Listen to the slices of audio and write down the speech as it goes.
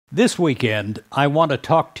This weekend, I want to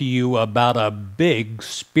talk to you about a big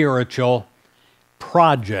spiritual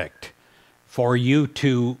project for you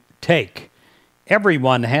to take.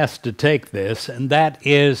 Everyone has to take this, and that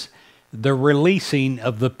is the releasing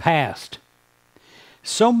of the past.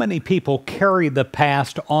 So many people carry the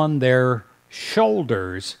past on their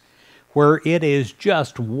shoulders where it is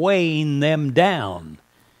just weighing them down.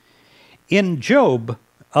 In Job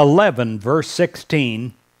 11, verse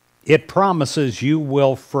 16, it promises you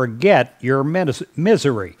will forget your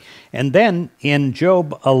misery. And then in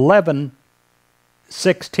Job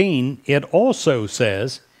 11:16, it also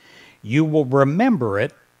says, you will remember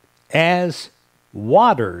it as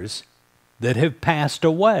waters that have passed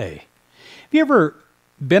away. Have you ever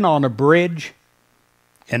been on a bridge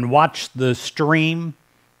and watched the stream?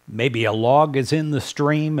 Maybe a log is in the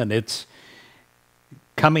stream and it's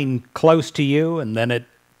coming close to you, and then it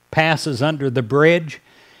passes under the bridge,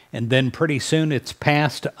 and then pretty soon it's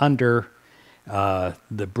passed under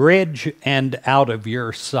the bridge and out of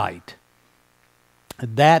your sight.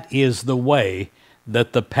 That is the way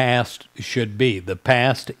that the past should be. The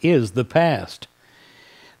past is the past.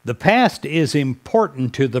 The past is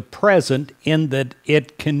important to the present in that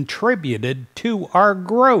it contributed to our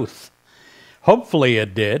growth. Hopefully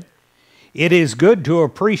it did. It is good to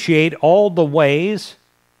appreciate all the ways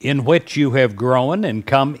in which you have grown and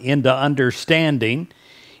come into understanding,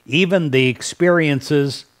 even the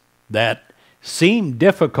experiences that seem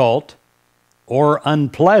difficult or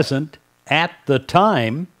unpleasant at the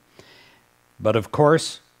time. But of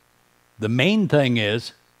course, the main thing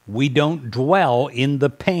is we don't dwell in the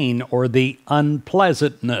pain or the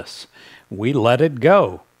unpleasantness. We let it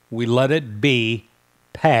go. We let it be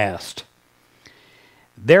past.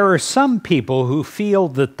 There are some people who feel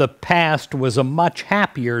that the past was a much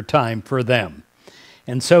happier time for them,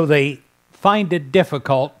 and so they find it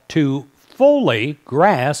difficult to fully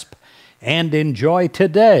grasp and enjoy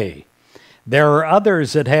today. There are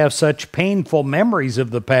others that have such painful memories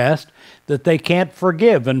of the past that they can't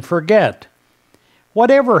forgive and forget.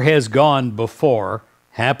 Whatever has gone before,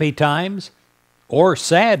 happy times or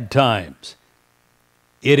sad times,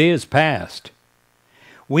 it is past.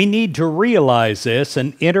 We need to realize this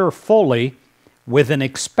and enter fully with an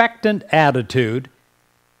expectant attitude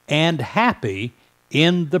and happy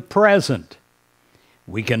in the present.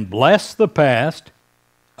 We can bless the past,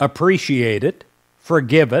 appreciate it,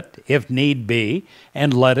 forgive it if need be,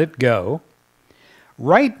 and let it go.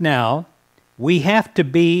 Right now, we have to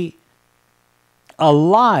be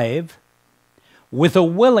alive with a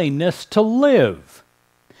willingness to live.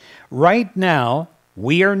 Right now,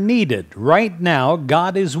 we are needed. Right now,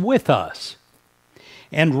 God is with us.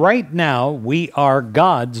 And right now, we are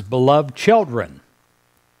God's beloved children.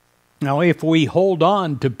 Now, if we hold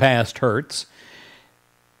on to past hurts,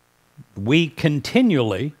 we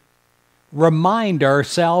continually remind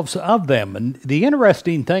ourselves of them. And the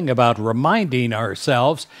interesting thing about reminding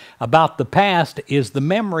ourselves about the past is the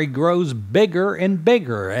memory grows bigger and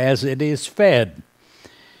bigger as it is fed.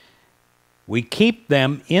 We keep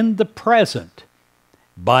them in the present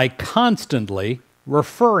by constantly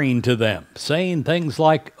referring to them, saying things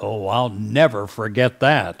like, oh, I'll never forget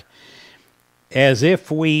that, as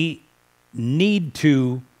if we need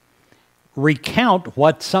to recount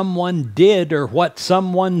what someone did or what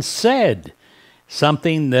someone said,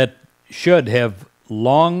 something that should have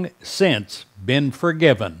long since been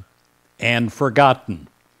forgiven and forgotten.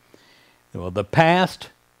 Well, the past,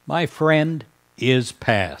 my friend, is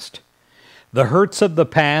past. The hurts of the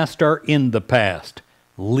past are in the past.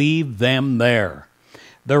 Leave them there.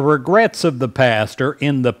 The regrets of the past are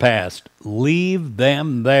in the past. Leave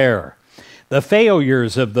them there. The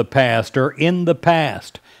failures of the past are in the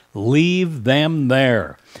past. Leave them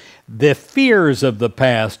there. The fears of the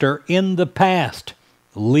past are in the past.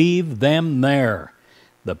 Leave them there.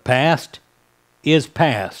 The past is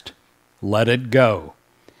past. Let it go.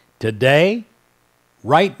 Today,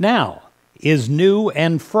 right now, is new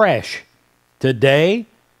and fresh. Today,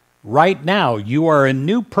 right now, you are a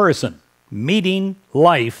new person meeting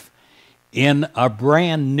life in a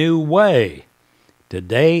brand new way.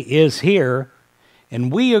 Today is here,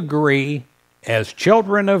 and we agree as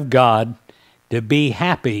children of God to be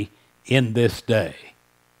happy in this day.